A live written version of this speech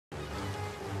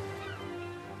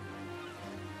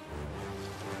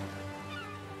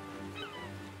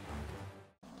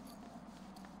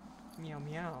Meow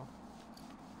meow.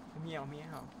 Meow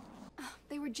meow.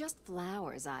 They were just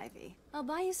flowers, Ivy. I'll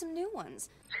buy you some new ones.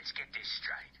 Let's get this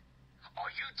straight. Are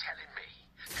you telling me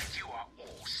that you are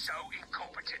all so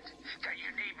incompetent that you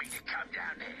need me to come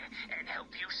down there and help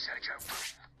you search a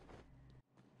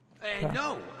room?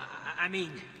 No, I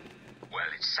mean...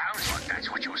 Well, it sounds like that's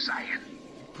what you're saying.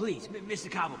 Please, Mr.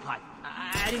 Cobblepot,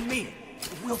 I didn't mean it.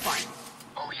 We'll find him.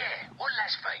 Oh yeah, one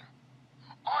last thing.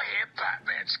 I hear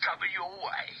Batman's coming your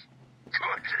way.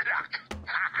 Good luck.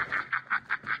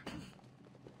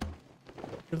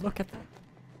 Look at that.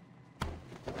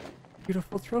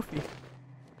 Beautiful trophy.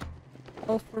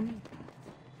 All for me.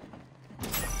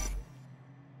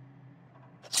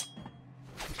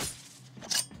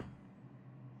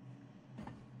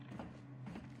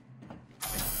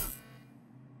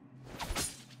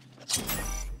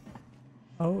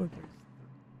 Oh, there's...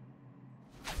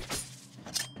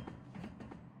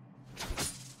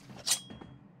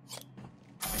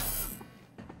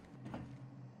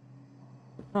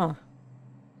 Huh.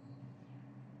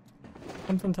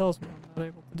 Something tells me I'm not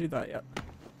able to do that yet.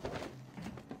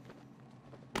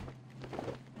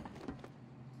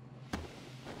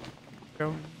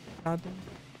 Go, goddamn.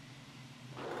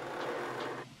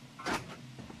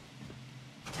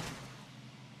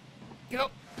 Go!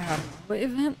 Out of my way,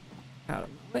 Vent. Out of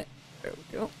my way. There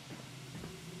we go.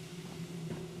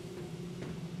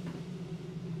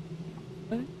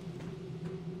 Okay.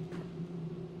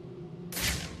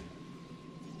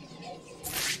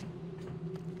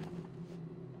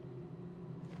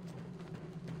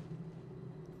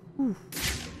 Oof.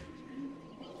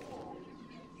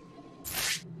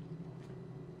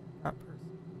 That person.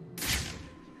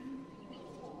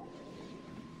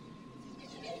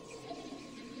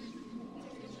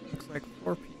 Looks like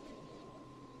 4 people.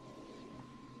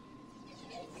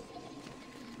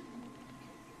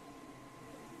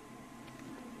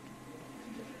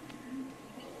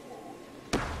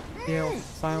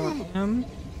 Silent him.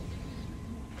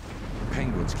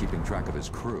 Penguin's keeping track of his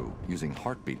crew using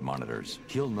heartbeat monitors.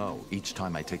 He'll know each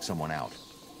time I take someone out.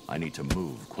 I need to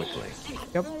move quickly.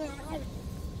 Yep.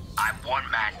 I'm one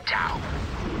man down.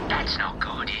 That's not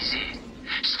good, is it?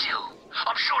 Still,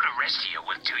 I'm sure the rest of you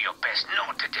will do your best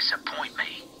not to disappoint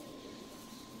me.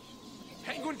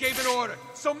 Penguin gave an order,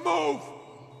 so move!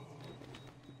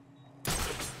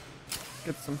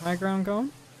 Get some high ground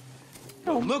going.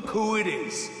 Oh, look who it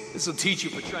is. This'll teach you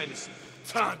for trying to...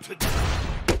 Time to...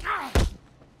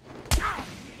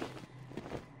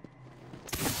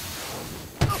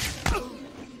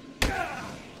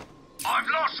 I've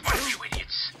lost one of you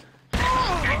idiots.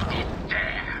 Let's end it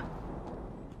there.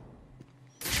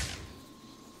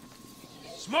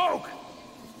 Smoke!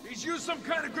 He's used some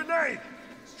kind of grenade.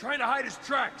 He's trying to hide his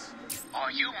tracks. Are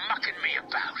you mucking me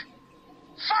about?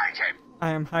 Find him!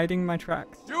 I am hiding my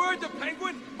tracks. You heard the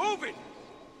Penguin? Move it!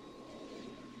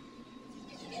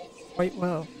 Quite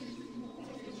well.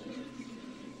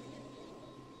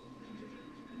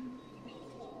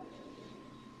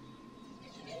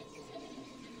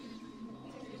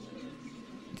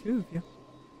 Two of you.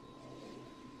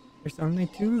 There's only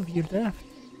 2 of you left.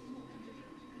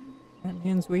 That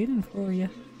man's waiting for you.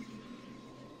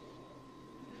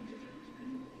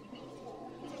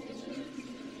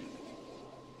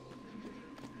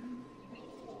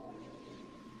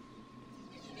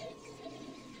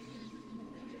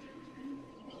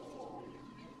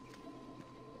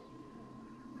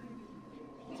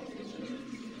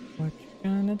 What you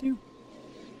gonna do?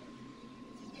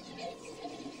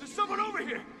 There's someone over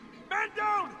here! Man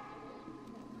down!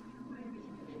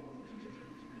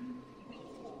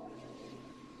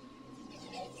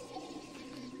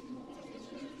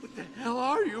 What the hell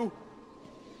are you?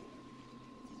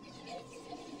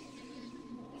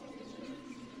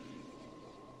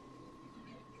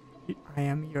 I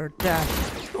am your dad.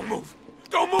 Don't move!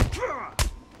 Don't move!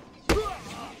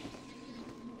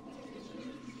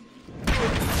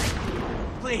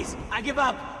 Please, I give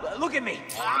up. Look at me.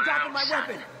 I'm dropping my Son,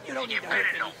 weapon. You don't need you to better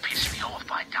hurt me. not piss me off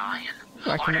by dying.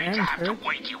 I can I'd hate to have to enter.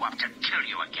 wake you up to kill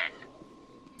you again.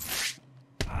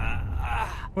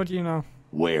 What do you know?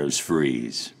 Where's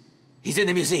Freeze? He's in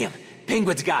the museum.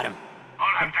 Penguin's got him.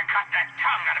 I'll have to cut that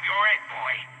tongue out of your head,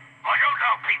 boy. I don't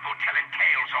know people telling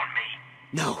tales on me.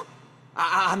 No.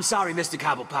 I'm sorry, Mr.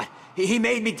 Cobblepot. He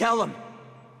made me tell him.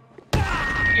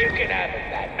 You can have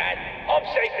him, Batman. I'm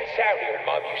safe and sound here in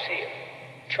my museum.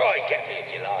 Try and get me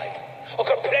if you like. I've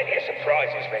got plenty of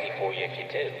surprises ready for you if you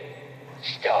do.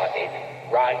 Starting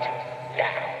right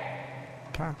now.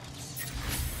 Ah.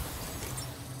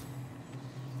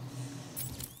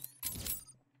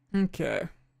 Okay.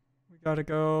 We gotta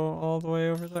go all the way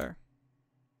over there.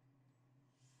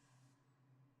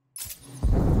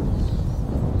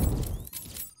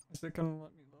 Is it gonna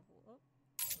let me level up?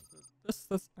 This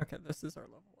okay, this is our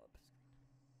level up.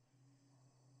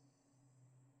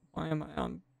 Why am I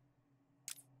on?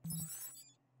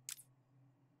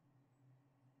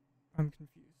 I'm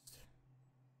confused.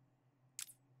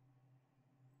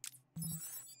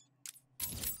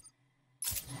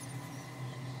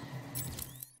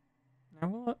 Now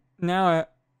what? Now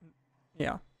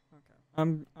yeah. Okay.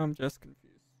 I'm just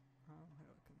confused.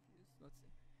 Confused. Let's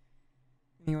see.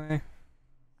 Anyway.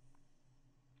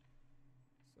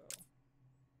 So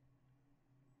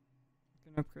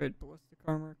you can upgrade ballistic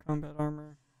armor, combat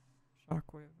armor,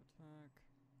 shockwave attack,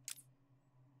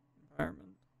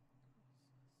 environment.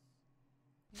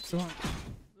 So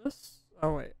this?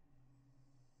 Oh wait.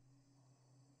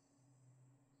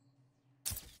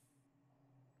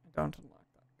 I don't unlock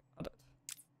that. Got it.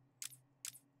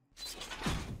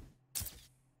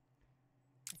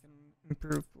 I can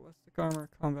improve ballistic armor,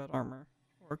 combat armor,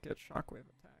 or get shockwave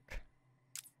attack.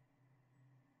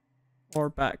 Or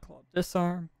backclaw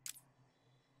disarm.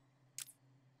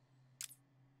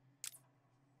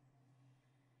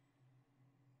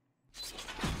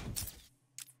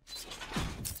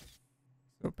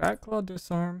 So backclaw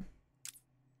disarm.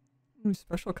 Ooh,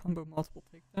 special combo multiple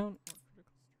takedown or critical strike.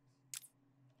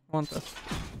 I want this.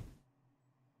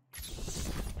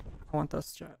 I want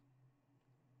this, chat.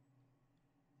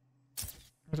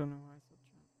 I don't know why I said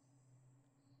chat.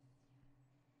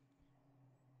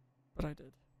 But I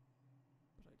did.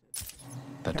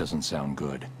 That doesn't sound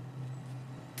good.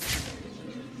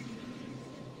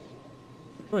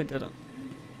 Really didn't.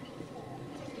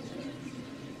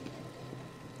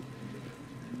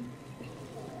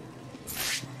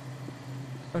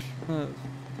 Question is,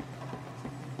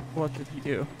 what did he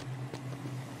do?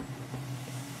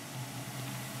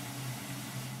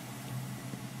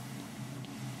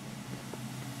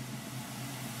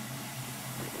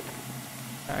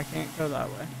 I can't go that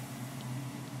way.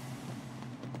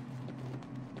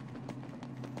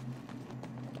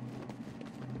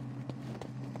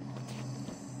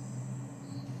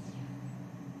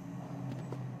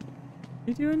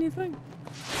 Did he do anything?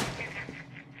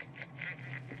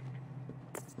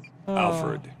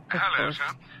 Alfred. Hello, sir.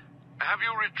 Have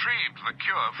you retrieved the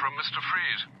cure from Mr.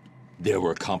 Freeze? There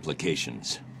were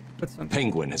complications.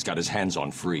 Penguin has got his hands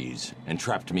on Freeze and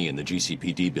trapped me in the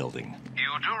GCPD building.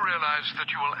 You do realize that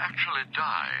you will actually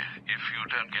die if you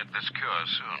don't get this cure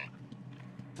soon.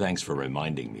 Thanks for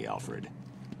reminding me, Alfred.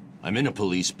 I'm in a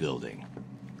police building.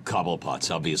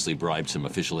 Cobblepot's obviously bribed some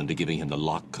official into giving him the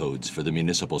lock codes for the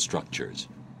municipal structures.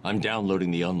 I'm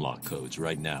downloading the unlock codes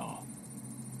right now.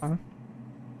 Huh?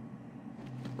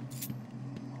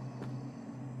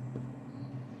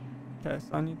 Okay,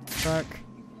 so I need to track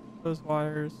those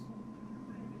wires.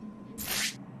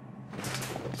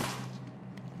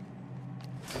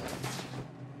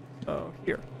 So,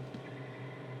 here.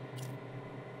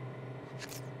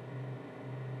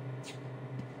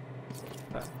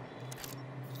 Okay.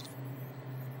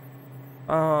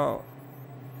 Oh.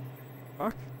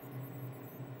 Fuck.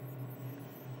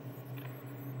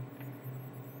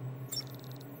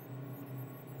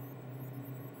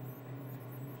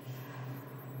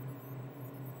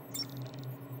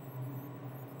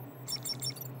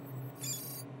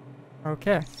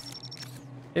 Okay.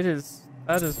 That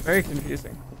is very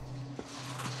confusing.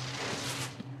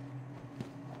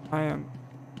 I am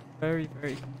very,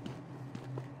 very...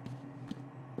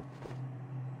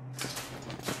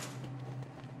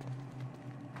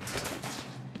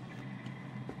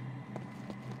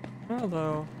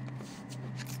 Hello.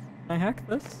 Can I hack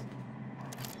this?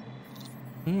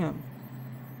 Damn.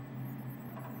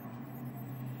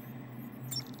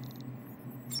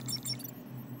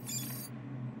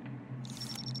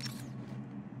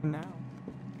 Now.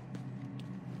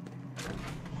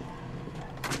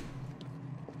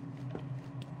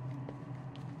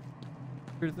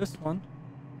 Through this one.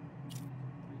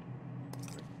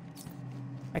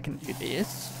 I can do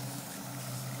this.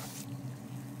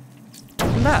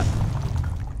 And that.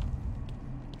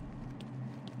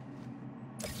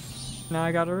 Now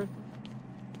I gotta...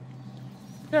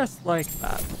 Just like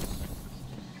that.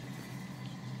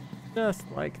 Just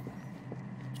like that.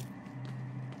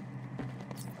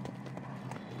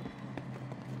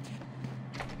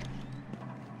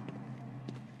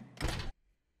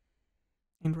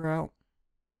 And we're out.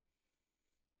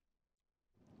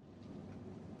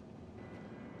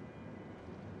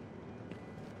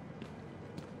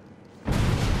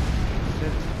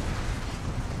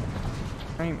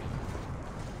 Framing.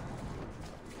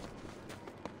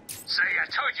 See, I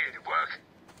told you it'd work.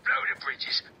 Blow the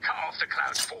bridges, cut off the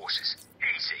Cloud's forces.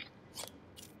 Easy.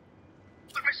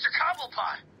 But Mr.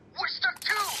 Cobblepot, we're stuck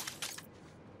too!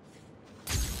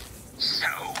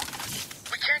 So,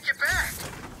 we can't get back.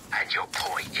 And your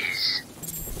point is?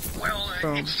 Well,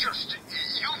 it's just,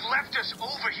 you've left us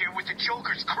over here with the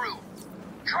Joker's crew.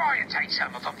 Try and take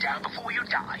some of them down before you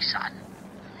die, son.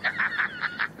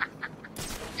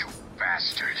 You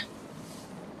bastard.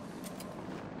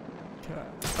 Okay,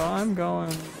 so I'm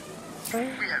going... We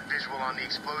have visual on the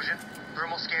explosion.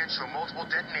 Thermal scans show multiple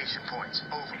detonation points.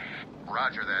 Over.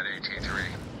 Roger that, AT-3.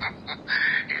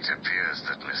 It appears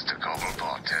that Mr.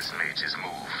 Gobblebot has made his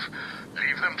move.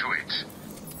 Leave them to it.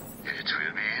 It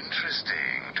will be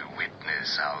interesting to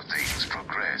witness how things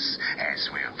progress as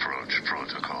we approach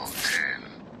Protocol 10.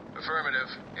 Affirmative.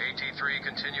 AT-3,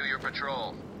 continue your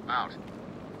patrol. Out.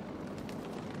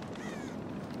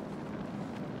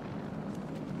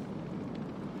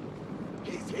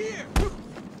 He's here!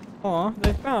 Aw,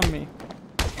 they found me.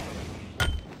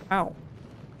 Ow.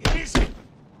 Easy!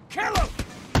 Kill him!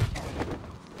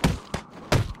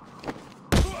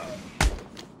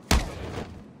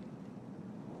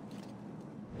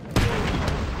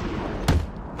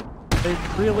 They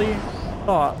really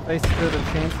thought they stood a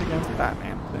chance against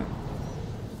Batman.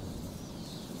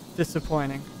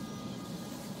 Disappointing.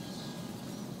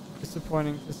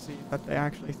 Disappointing to see that they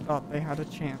actually thought they had a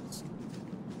chance.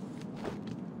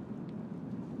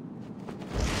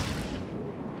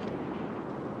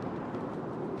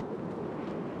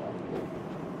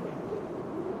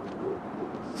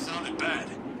 Sounded bad.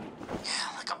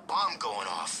 Yeah, like a bomb going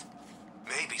off.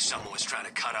 Maybe someone was trying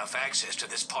to cut off access to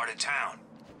this part of town.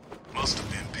 Must have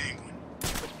been Penguin.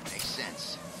 Makes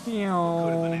sense. Could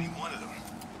have been any Meow. one of them.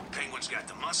 Penguin's got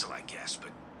the muscle, I guess,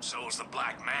 but so's the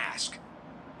Black Mask.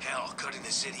 Hell, cutting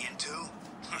the city in two?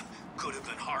 Could have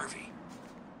been Harvey.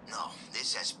 No,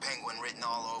 this has Penguin written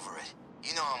all over it.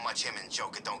 You know how much him and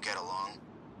Joker don't get along.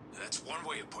 That's one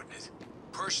way of putting it.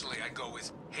 Personally, I'd go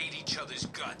with hate each other's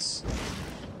guts.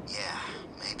 Yeah,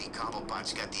 maybe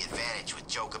Cobblepot's got the advantage with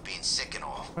Joker being sick and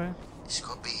all. What? This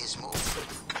could be his move.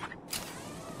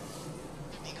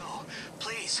 Amigo,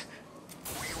 please.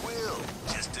 We will,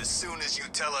 just as soon as you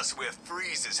tell us where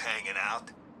Freeze is hanging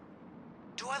out.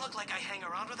 Do I look like I hang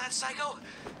around with that psycho?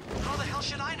 How the hell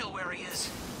should I know where he is?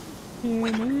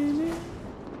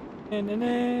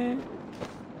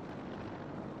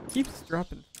 Keeps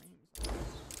dropping frames.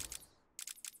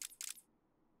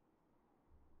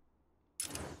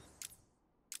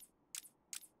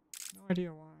 No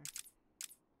idea why.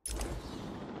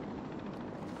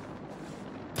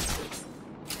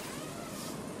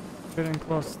 Getting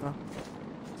close though.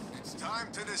 It's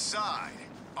time to decide.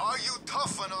 Are you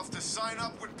tough enough to sign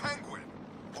up with Penguin?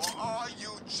 Or are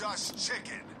you just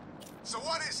chicken? So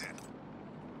what is it?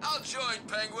 I'll join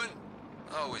Penguin.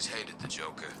 Always hated the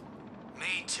Joker.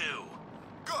 Me too.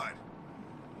 Good.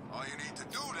 All you need to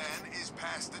do then is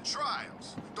pass the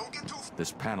trials. Don't get too...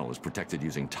 This panel is protected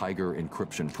using Tiger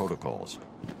encryption protocols.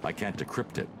 I can't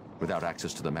decrypt it without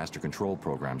access to the master control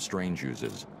program Strange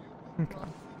uses. Okay.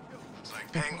 It's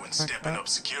like Penguin stepping up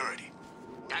security.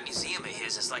 That museum of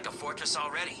his is like a fortress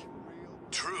already.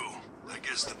 True. I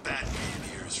guess the Batman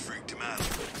here has freaked him out.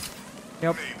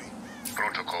 Yep. Maybe.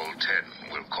 Protocol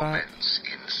 10 will commence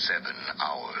in 7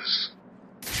 hours.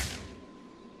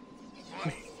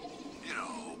 Funny. You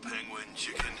know, penguin,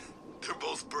 chicken, they're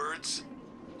both birds.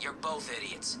 You're both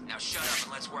idiots. Now shut up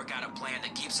and let's work out a plan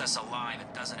that keeps us alive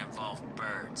and doesn't involve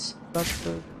birds. That's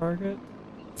the target.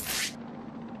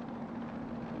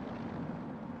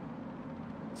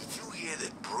 Did you hear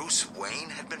that Bruce Wayne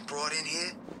had been brought in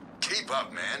here? Keep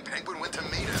up, man. Penguin went to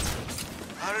meet him.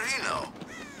 How did he know?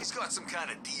 He's got some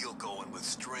kind of deal going with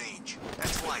Strange.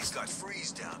 That's why he's got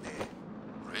Freeze down there.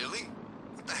 Really?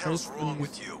 What the hell's wrong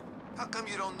with you? How come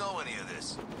you don't know any of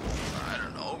this? I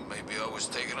don't know. Maybe I was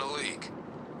taking a leak.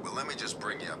 Well, let me just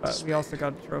bring you up to speed. We also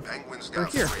got a trophy. Penguin's We're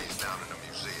got here. Freeze down in the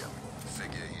museum.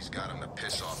 Figure he's got him to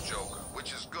piss off Joker,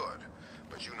 which is good.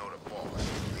 But you know the boss.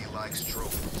 He likes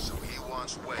trophies, so he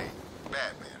wants Wayne.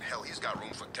 Batman. Hell, he's got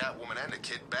room for Catwoman and the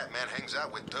kid Batman hangs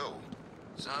out with, too.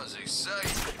 Sounds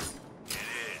exciting. It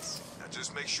is. Now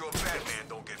just make sure Batman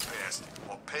don't get past,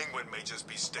 or Penguin may just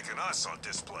be sticking us on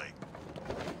display.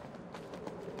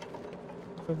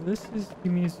 So this is the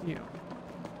museum.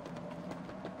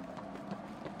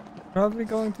 Probably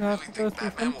going to have to go through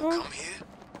some Batman will door. come here?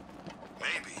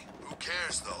 Maybe. Who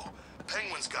cares, though?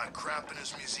 Penguin's got crap in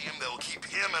his museum that'll keep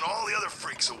him and all the other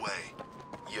freaks away.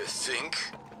 You think?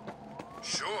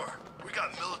 Sure. We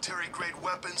got military-grade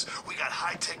weapons, we got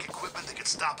high-tech equipment that can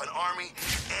stop an army,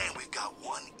 and we've got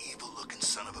one evil-looking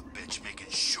son of a bitch making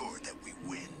sure that we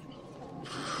win.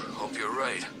 Hope you're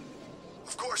right.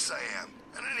 Of course I am.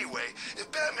 And anyway,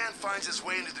 if Batman finds his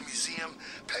way into the museum,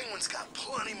 Penguin's got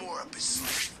plenty more up his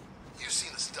sleeve. You've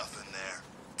seen the stuff in there.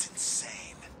 It's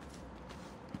insane.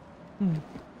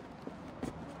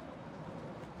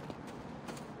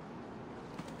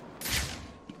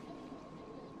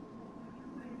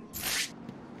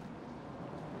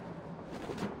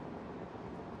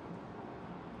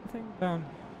 Nothing down.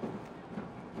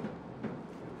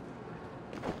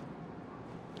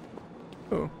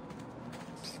 Oh.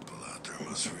 People out there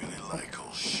must really like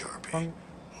old Sharpie.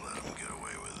 Let them get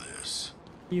away with this.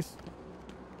 East.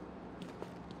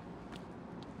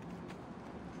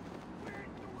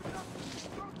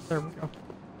 There we go.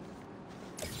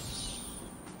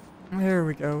 There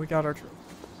we go. We got our trophy.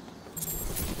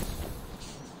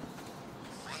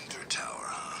 Wonder Tower,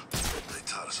 huh? They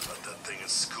taught us about that thing in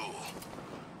school.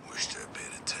 Wished I'd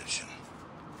paid attention.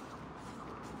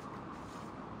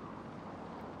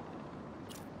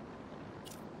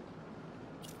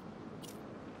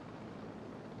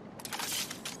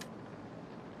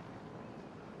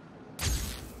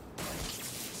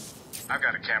 I've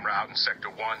got a camera out in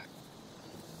Sector 1.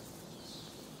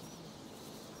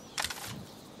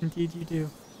 Indeed you do.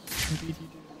 Indeed you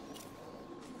do.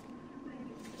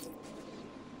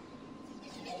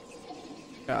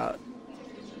 Got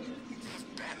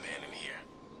Batman in here.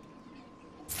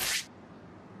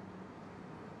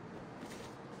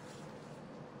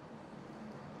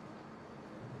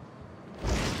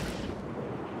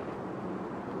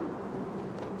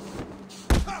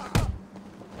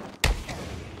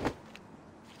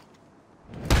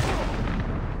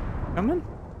 coming?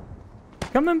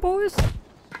 Coming, boys?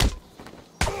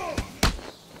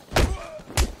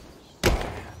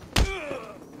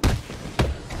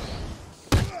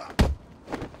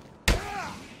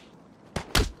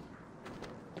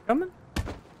 Coming?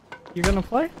 You gonna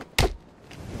play?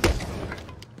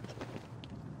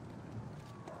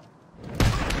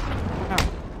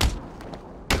 Ow.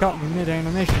 Got me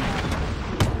mid-animation.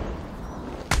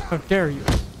 How dare you?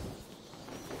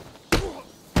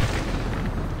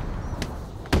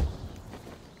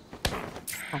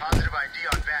 Positive ID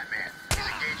on Batman. He's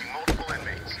engaging multiple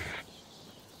inmates.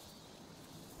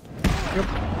 Yep.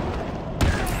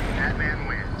 Batman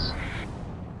wins.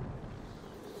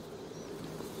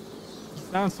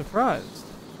 Sound surprised.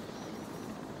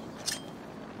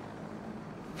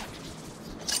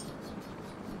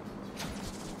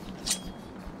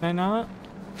 Can I not?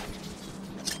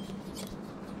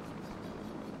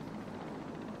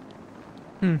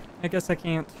 I guess I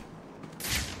can't.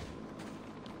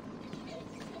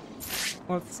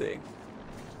 Let's see.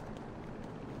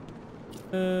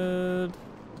 Don't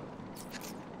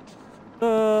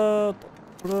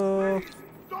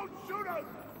shoot us!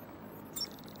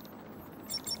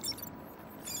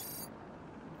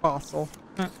 Fossil.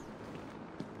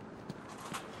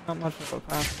 Not much of a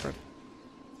password.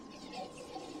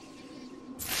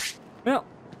 Well,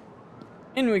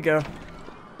 in we go.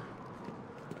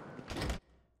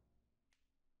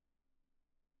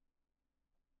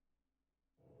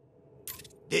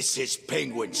 This is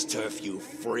Penguin's turf, you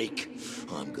freak.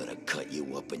 I'm gonna cut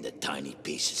you up into tiny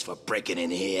pieces for breaking in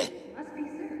here. Must be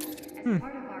served as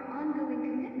part of our ongoing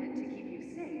commitment to keep you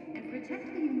safe and protect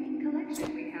the unique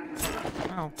collection we have.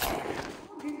 Ow. All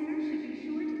visitors should be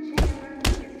sure to check out our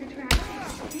latest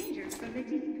attraction, Dangers from the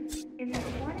Deep, in the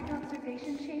aquatic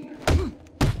observation chamber.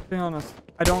 To be honest,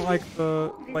 I don't like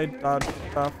the blade dodge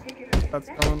stuff that's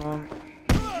going on.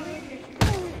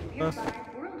 This.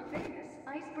 World-famous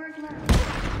Iceberg Lounge.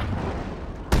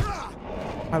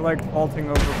 I like vaulting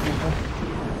over people.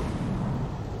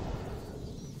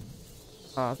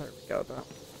 Ah, there we go, though.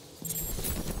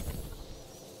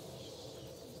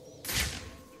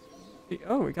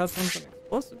 Oh, we got something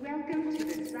explosive. Welcome to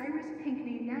the Cyrus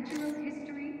Pinckney Natural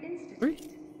History Institute.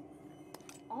 Sweet.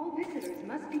 All visitors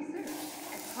must be served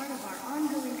as part of our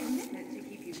ongoing commitment to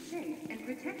keep you safe and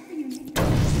protect the unique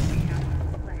collection we have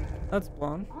on display. That's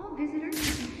blown. All visitors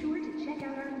should be sure to check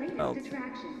out our latest Oh.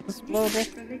 attraction, This is blowable.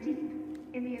 Dangers from the Deep,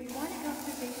 in the aquatic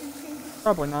observation chamber.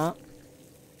 Probably not.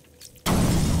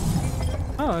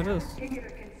 Oh, it is. Particular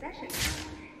concession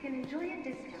card can enjoy a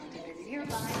discount at the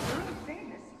nearby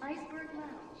world-famous Iceberg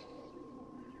Lounge.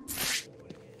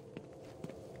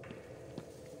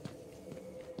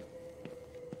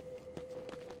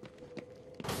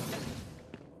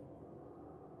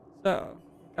 So,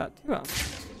 got 2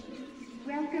 ounces.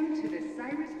 Welcome to the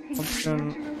Cyrus Pinckney Option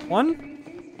Natural 1.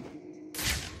 History Institute.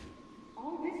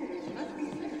 All visitors must be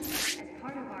served as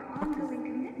part of our ongoing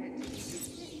commitment to keep you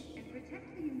safe and protect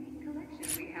the unique collection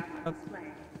we have on display.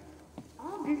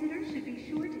 All visitors should be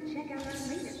sure to check out our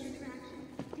latest attraction,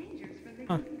 Dangers from the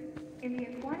Deep, in the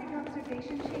aquatic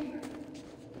observation chamber.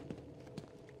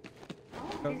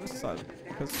 Go this side,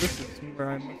 because this is where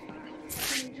I must.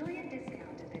 Can enjoy a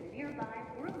discount at the nearby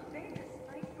world-famous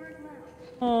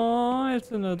Aww,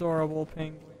 it's an adorable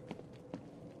penguin.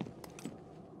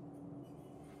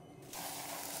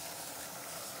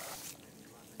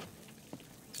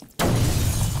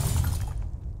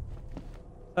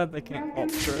 Sad they can't Welcome fall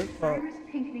to through the it, but Cyrus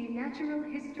Pinckney Natural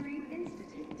History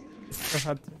Institute. still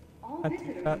had to. All Had to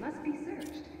visitors that. must be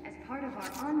searched as part of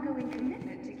our ongoing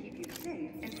commitment to keep you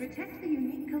safe and protect the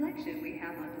unique collection we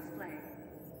have on display.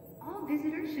 All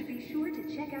visitors should be sure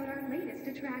to check out our latest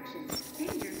attraction,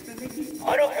 Dangers from the Heat.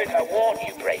 I don't think I want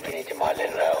you breaking into my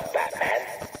little home,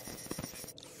 Batman.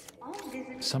 All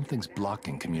visitors Something's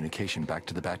blocking communication back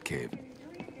to the Batcave.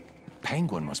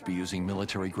 Penguin must be using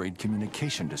military-grade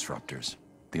communication disruptors.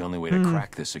 The only way to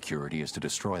crack this security is to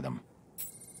destroy them.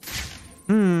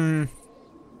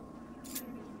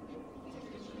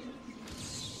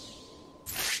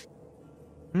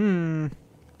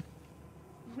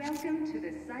 Welcome to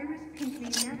the Cyrus Pinckney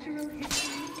Natural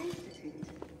History Institute.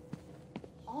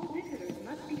 All visitors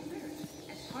must be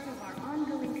searched as part of our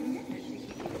ongoing commitment to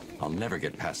keep you safe. I'll never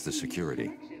get past the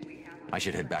security. I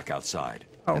should head back outside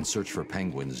Oh. and search for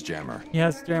Penguin's jammer.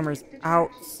 Yes, Jammer's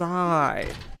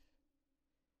outside.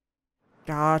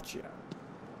 Gotcha.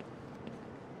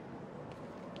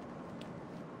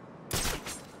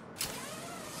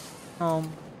 How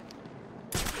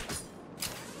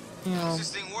does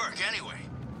this thing work, anyway?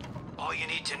 All you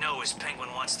need to know is Penguin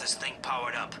wants this thing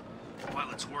powered up.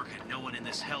 While it's working, no one in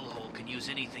this hellhole can use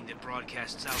anything that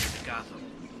broadcasts out into Gotham.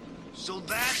 So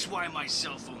that's why my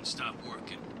cell phone stopped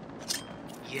working.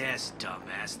 Yes,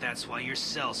 dumbass, that's why your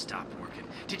cell stopped working.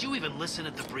 Did you even listen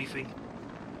at the briefing?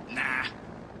 Nah.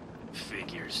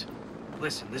 Figures.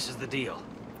 Listen, this is the deal.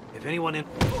 If anyone in...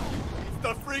 It's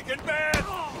the freaking man!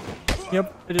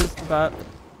 Yep, it is the bat.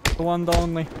 The one, the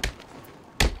only.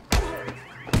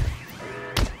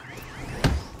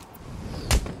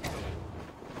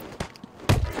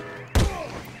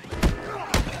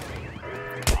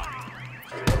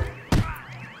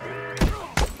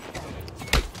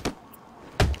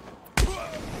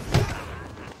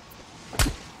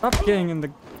 Stop getting in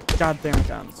the goddamn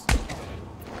guns.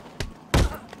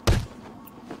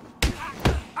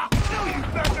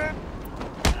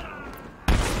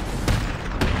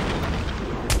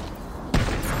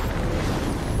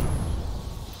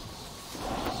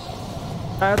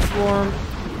 That's warm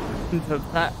into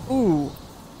that. Ooh.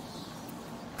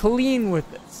 Clean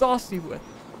with it. Saucy with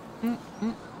it.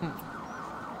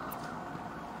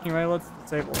 Anyway, let's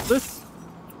disable this.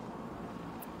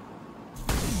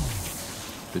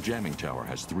 The jamming tower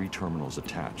has 3 terminals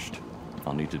attached.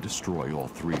 I'll need to destroy all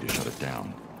 3 to shut it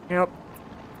down. Yep.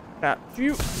 Got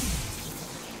you.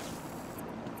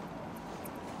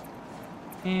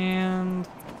 And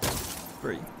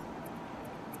 3.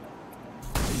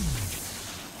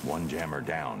 1 jammer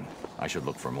down. I should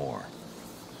look for more.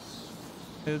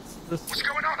 It's this. What's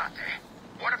going on out there?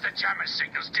 One of the jammer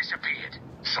signals disappeared.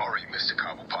 Sorry, Mr.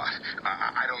 Cobblepot.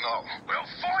 I don't know. We'll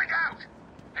find out!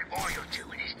 And while you're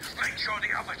doing it, make sure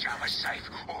the other jammer's safe,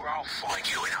 or I'll find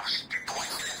you and I'll stick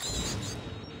with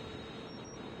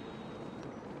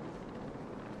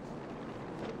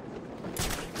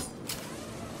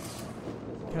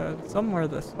it. Okay, somewhere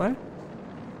this way.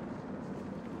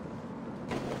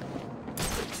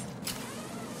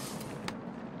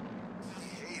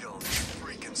 I hate all this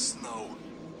freaking snow.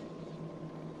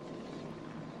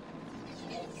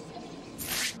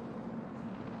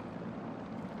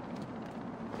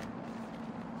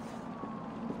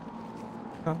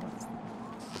 Oh,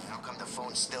 How come the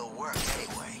phones still work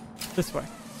anyway? this way.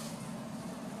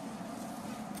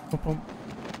 Boom, boom.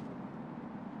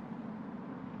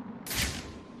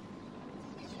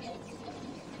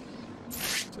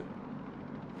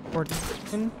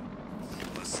 Coordination.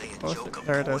 Let's say a Oh, joke of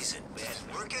there it is. poison,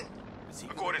 man. Working?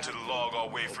 According to the log, all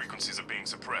wave frequencies are being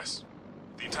suppressed.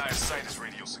 The entire site is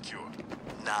radio secure.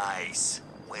 Nice.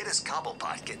 Where does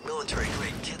Cobblepot get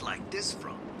military-grade kit like this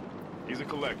from? He's a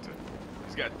collector.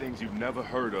 He's got things you've never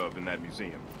heard of in that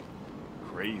museum.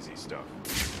 Crazy stuff.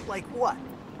 Like what?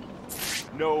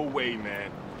 No way, man.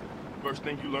 First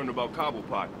thing you learn about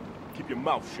Cobblepot, keep your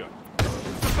mouth shut.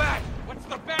 What's the bat? What's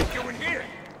the bat doing here?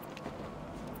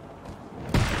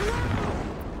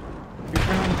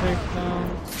 Ground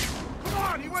takedown. Come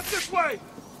on, he went this way!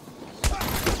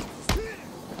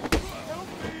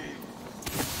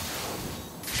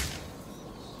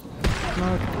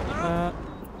 Smoke that.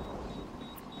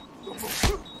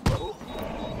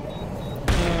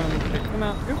 And pick them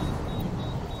out. Oop.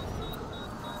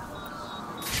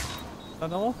 Is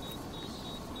that all?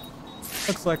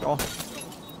 Looks like all.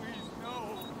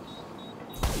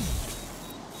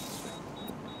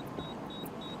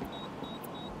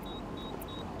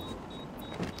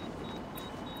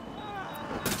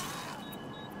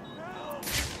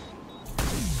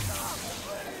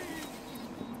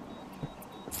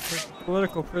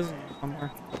 political prisoner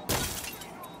somewhere.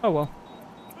 Oh well.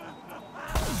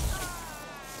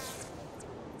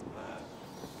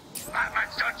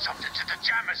 Batman's done something to the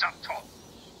jammers up top.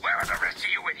 Where are the rest of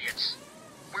you idiots?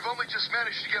 We've only just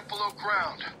managed to get below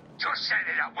ground. Just set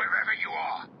it up wherever you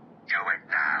are. Do it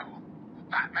now.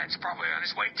 Batman's probably on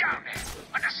his way down there.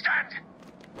 Understand?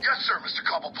 Yes, sir, Mr.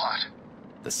 Cobblepot.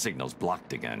 The signal's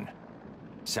blocked again.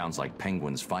 Sounds like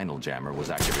Penguin's final jammer was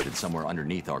activated somewhere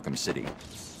underneath Arkham City.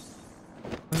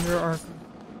 Under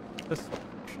Arkham. This.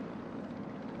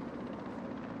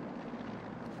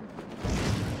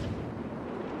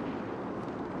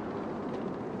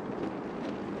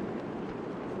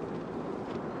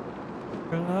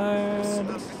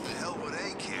 What the hell were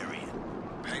they carrying?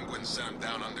 Penguin sent him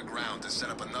down underground to set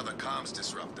up another comms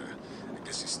disruptor. I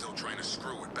guess he's still trying to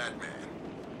screw with Batman.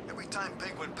 Every time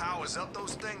Penguin powers up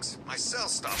those things, my cell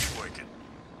stops working.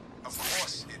 Of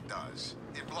course it does.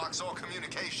 It blocks all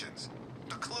communications.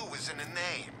 The clue is in the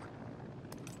name.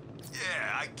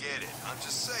 Yeah, I get it. I'm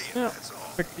just saying, Yeah. that's all.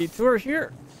 Quick detour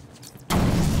here.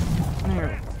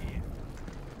 There.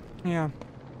 Yeah.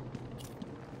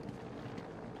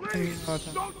 Please, don't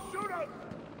shoot us!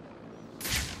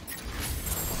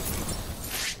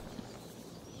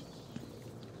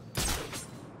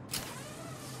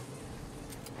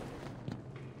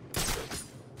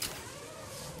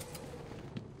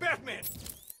 Batman!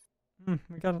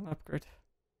 We got an upgrade.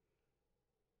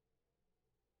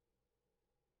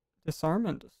 Disarm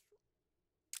and destroy.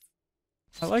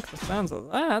 I like the sounds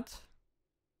of that.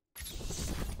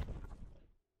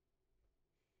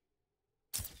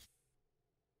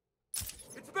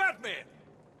 It's Batman!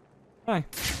 Hi.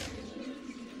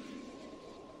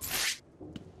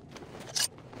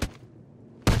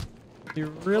 You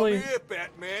really, Come here,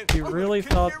 Batman. you I'm really gonna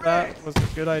kick thought your that ass. was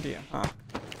a good idea, huh?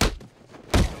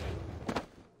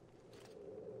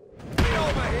 Get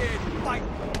over here, fight!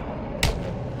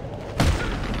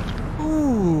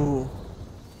 Ooh.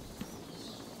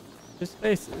 His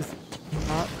face is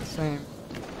not the same.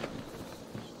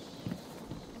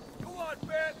 Go on,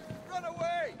 Bat! Run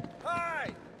away!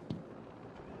 Hide!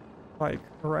 Like,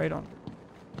 right on.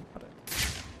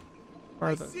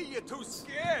 I Farther. see you're too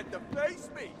scared to face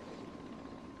me!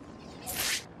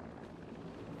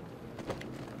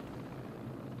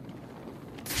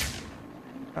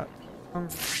 Got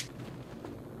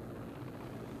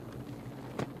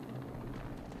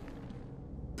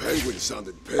Penguin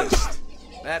sounded pissed.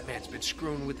 Batman's been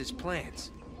screwing with his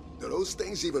plans. Do those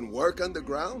things even work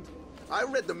underground? I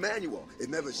read the manual. It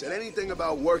never said anything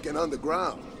about working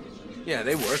underground. Yeah,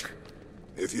 they work.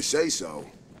 If you say so.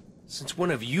 Since when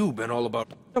have you been all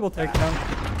about... Double takedown.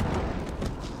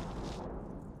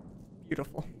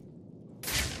 Beautiful.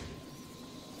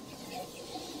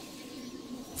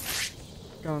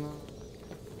 What's going on?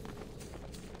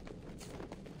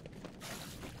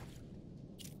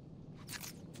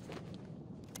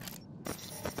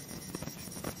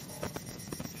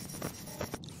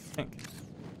 Think.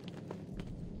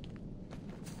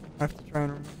 I have to try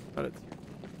and remember that it's here.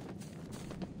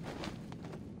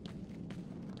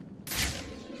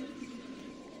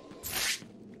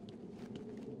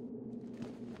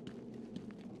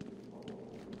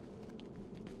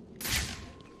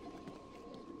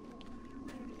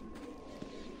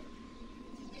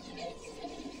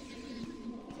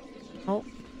 Oh.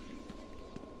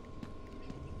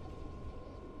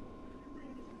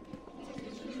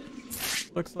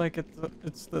 Looks like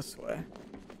it's this way.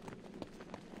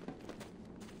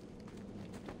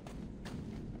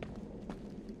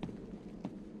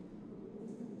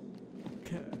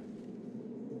 Okay.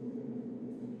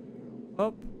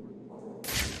 Up.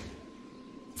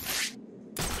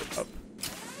 Up.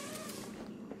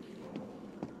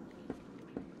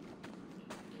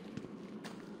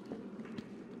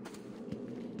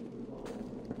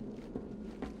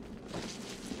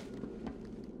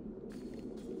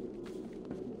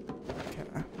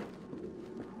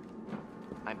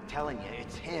 I'm telling you,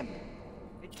 it's him.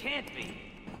 It can't be.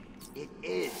 It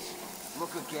is.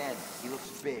 Look again. He looks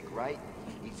big, right?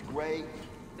 He's gray.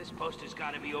 This poster's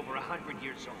gotta be over 100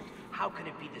 years old. How can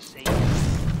it be the same?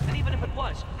 And even if it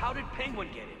was, how did Penguin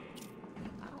get it?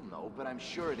 I don't know, but I'm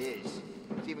sure it is.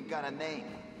 It's even got a name.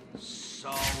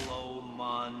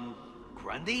 Solomon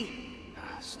Grundy?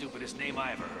 Stupidest name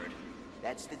I ever heard.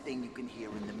 That's the thing you can hear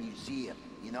in the museum.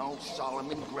 You know,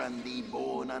 Solomon Grundy,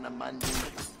 born on a Monday.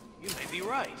 You may be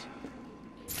right.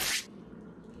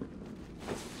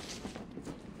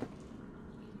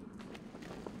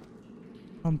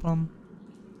 Bum bum.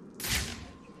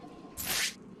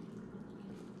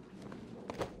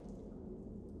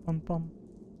 Bum bum.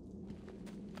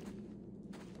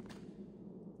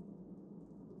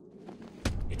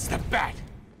 It's the bat!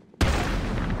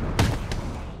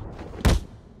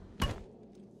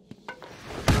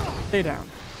 Stay down.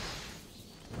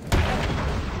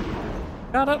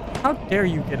 Got up? How dare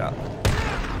you get up?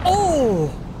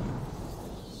 Oh!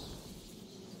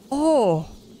 Oh!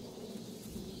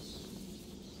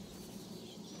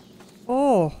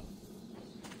 Oh!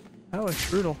 That was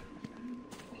brutal.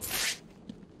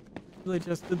 Really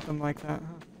just did them like that,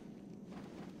 huh?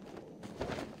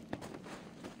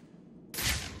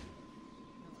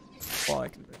 That's all I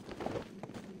can do.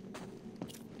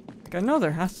 Like, I know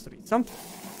there has to be something.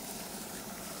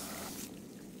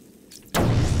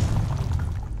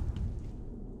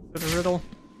 Is it a riddle?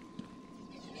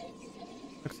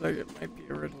 Looks like it might be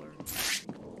a riddler.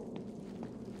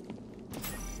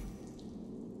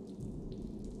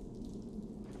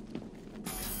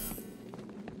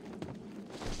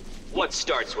 What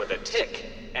starts with a tick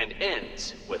and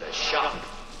ends with a shock?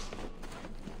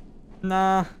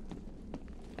 Nah.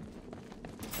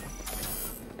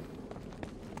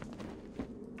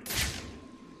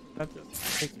 That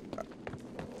just takes me back.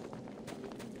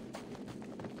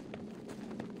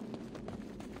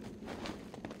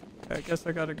 Okay, I guess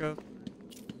I gotta go.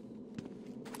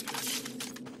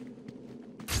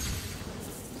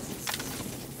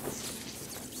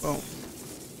 Boom.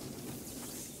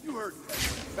 You heard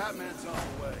Batman's on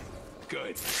the way.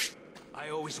 Good. I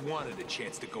always wanted a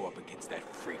chance to go up against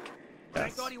that freak. I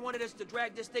thought he wanted us to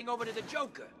drag this thing over to the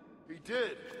Joker. He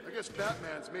did. I guess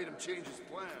Batman's made him change his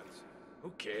plans. Who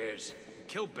cares?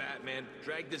 Kill Batman,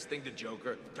 drag this thing to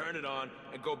Joker, turn it on,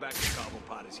 and go back to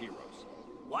Cobblepot as heroes.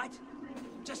 What?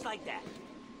 Just like that?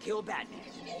 Kill Batman?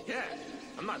 Yeah,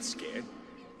 I'm not scared.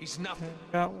 He's nothing.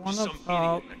 Got one Just up some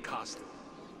top. idiot in a costume.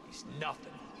 He's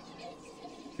nothing.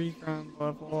 3 ground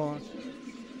level.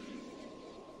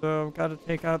 So gotta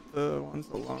take out the ones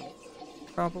alone.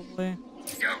 Probably.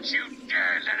 Don't you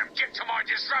dare let him get to my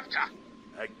disruptor!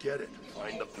 I get it.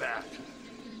 Find the bat.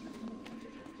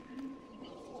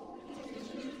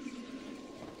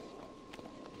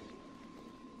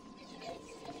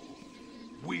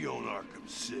 We own Arkham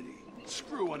City.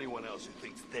 Screw anyone else who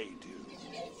thinks they do.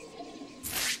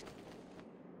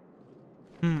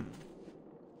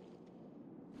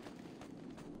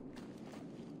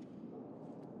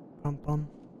 Bum bum.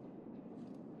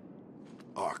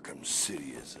 Arkham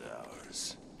City is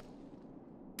ours.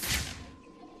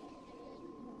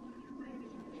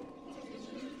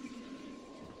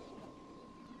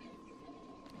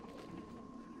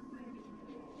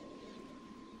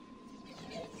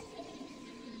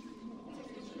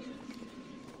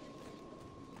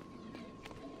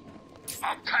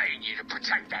 I'm paying you to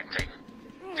protect that thing.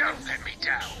 Don't let me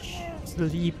down.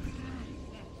 Sleep.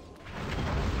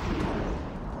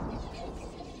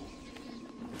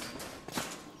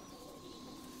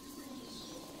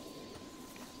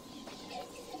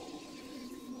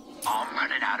 I'm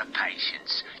running out of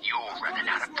patience. You're running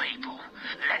out of people.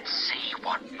 Let's see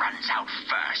what runs out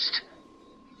first.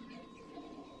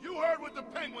 You heard what the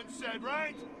Penguin said,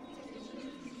 right?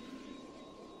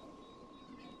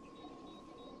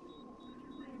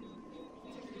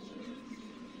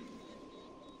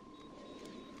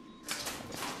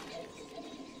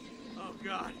 Oh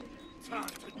God, time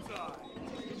to die.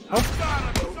 I've got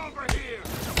him. He's over here.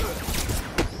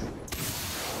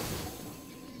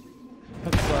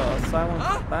 Let's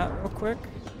silence that real quick.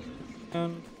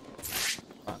 And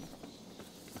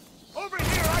Over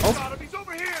here. I got him. He's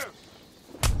over here.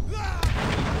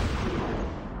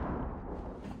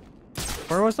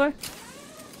 where was I?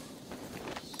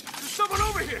 There's someone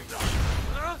over here.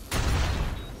 Huh?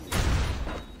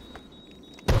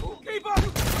 Keep up.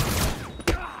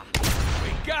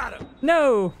 We got him.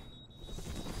 No!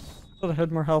 Thought I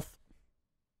had more health.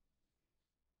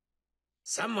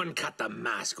 Someone cut the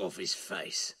mask off his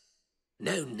face.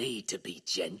 No need to be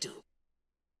gentle.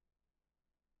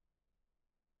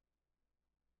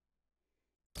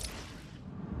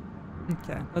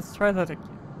 Okay, let's try that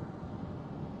again.